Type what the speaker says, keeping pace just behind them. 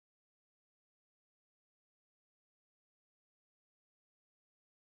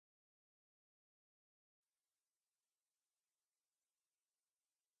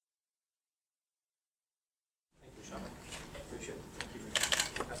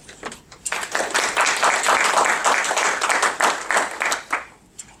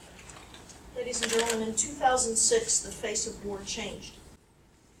2006, the face of war changed.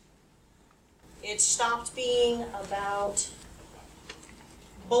 It stopped being about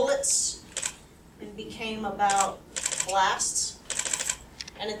bullets and became about blasts.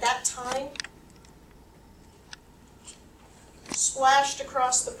 And at that time, splashed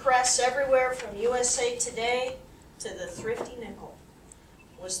across the press everywhere from USA Today to the Thrifty Nickel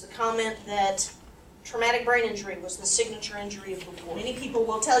was the comment that traumatic brain injury was the signature injury of the war. Many people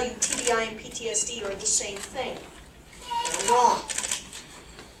will tell you TBI and PTSD are the same thing. They're wrong.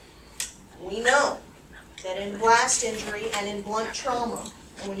 We know that in blast injury and in blunt trauma,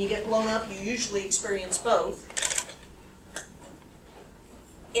 and when you get blown up, you usually experience both,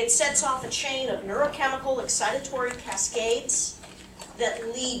 it sets off a chain of neurochemical excitatory cascades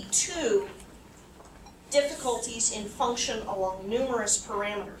that lead to difficulties in function along numerous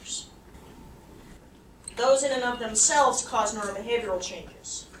parameters. Those in and of themselves cause neurobehavioral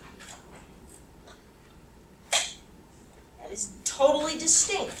changes. That is totally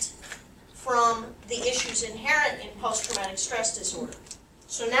distinct from the issues inherent in post-traumatic stress disorder.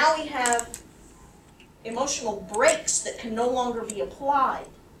 So now we have emotional brakes that can no longer be applied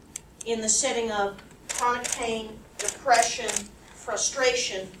in the setting of chronic pain, depression,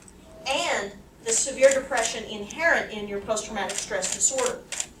 frustration, and the severe depression inherent in your post-traumatic stress disorder,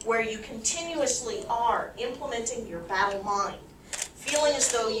 where you continuously are implementing your battle mind, feeling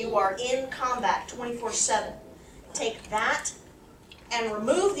as though you are in combat 24/7. Take that and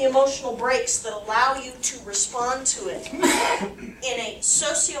remove the emotional brakes that allow you to respond to it in a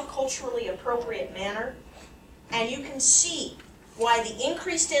socioculturally appropriate manner, and you can see why the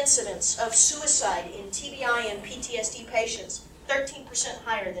increased incidence of suicide in TBI and PTSD patients 13%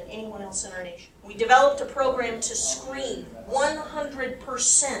 higher than anyone else in our nation. We developed a program to screen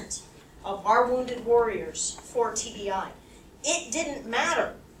 100% of our wounded warriors for TBI. It didn't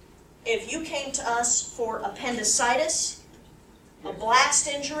matter if you came to us for appendicitis, a blast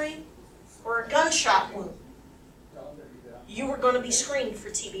injury, or a gunshot wound. You were going to be screened for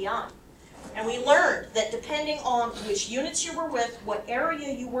TBI. And we learned that depending on which units you were with, what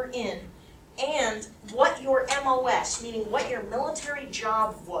area you were in, and what your MOS, meaning what your military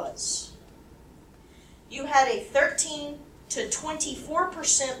job was, you had a 13 to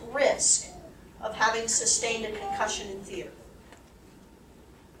 24% risk of having sustained a concussion in theater.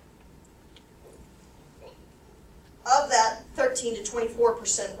 Of that 13 to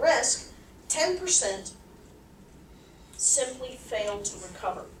 24% risk, 10% simply failed to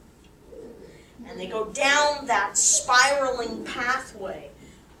recover. And they go down that spiraling pathway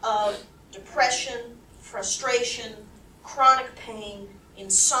of depression, frustration, chronic pain,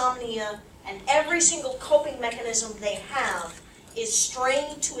 insomnia, and every single coping mechanism they have is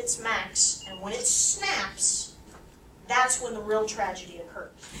strained to its max. And when it snaps, that's when the real tragedy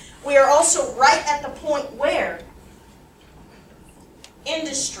occurs. We are also right at the point where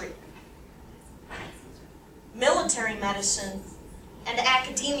industry, military medicine, and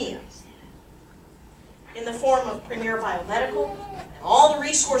academia, in the form of Premier Biomedical, and all the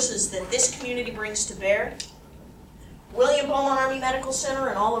resources that this community brings to bear, William Beaumont Army Medical Center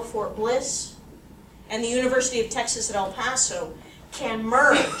and all of Fort Bliss, and the University of Texas at El Paso, can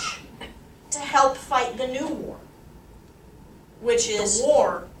merge to help fight the new war, which is the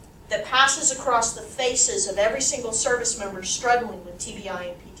war that passes across the faces of every single service member struggling with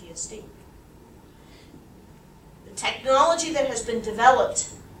TBI and PTSD. The technology that has been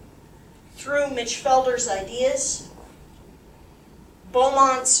developed through Mitch Felder's ideas,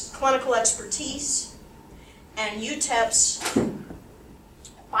 Beaumont's clinical expertise, and UTEP's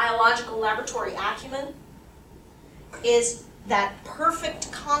biological laboratory acumen is that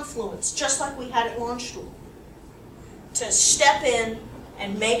perfect confluence, just like we had at launch school, to step in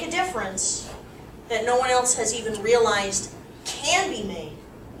and make a difference that no one else has even realized can be made,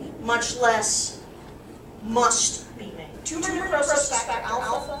 much less must be made. Tumor necrosis factor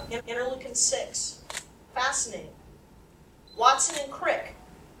alpha, interleukin-6. Fascinating. Watson and Crick,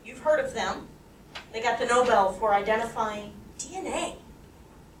 you've heard of them. They got the Nobel for identifying DNA.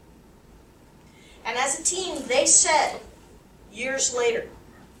 And as a team, they said, years later,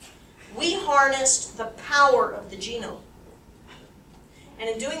 we harnessed the power of the genome. And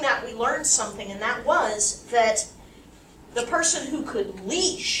in doing that, we learned something, and that was that the person who could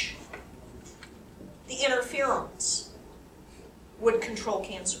leash the interferons would control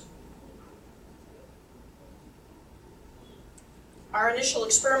cancer. Our initial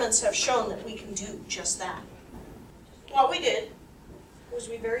experiments have shown that we can do just that. What we did was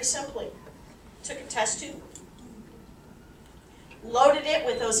we very simply took a test tube, loaded it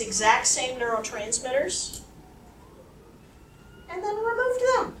with those exact same neurotransmitters, and then removed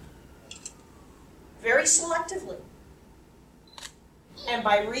them. very selectively. And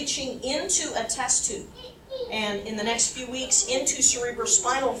by reaching into a test tube, and in the next few weeks into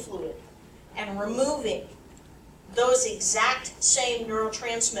cerebrospinal fluid, and removing those exact same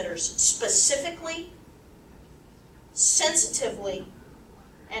neurotransmitters specifically, sensitively,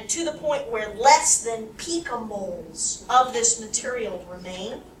 and to the point where less than picomoles of this material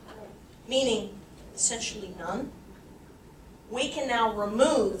remain, meaning essentially none, we can now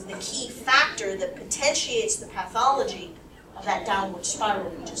remove the key factor that potentiates the pathology of that downward spiral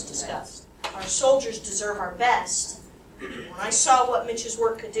we just discussed. Our soldiers deserve our best. When I saw what Mitch's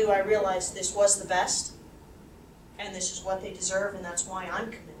work could do, I realized this was the best, and this is what they deserve, and that's why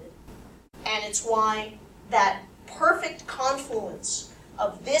I'm committed. And it's why that perfect confluence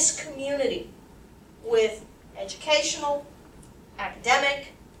of this community with educational,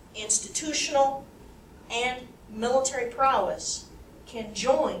 academic, institutional, and military prowess can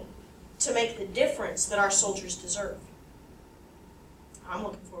join to make the difference that our soldiers deserve. I'm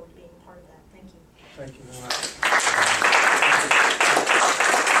looking forward to being a part of that. Thank you. Thank you very much.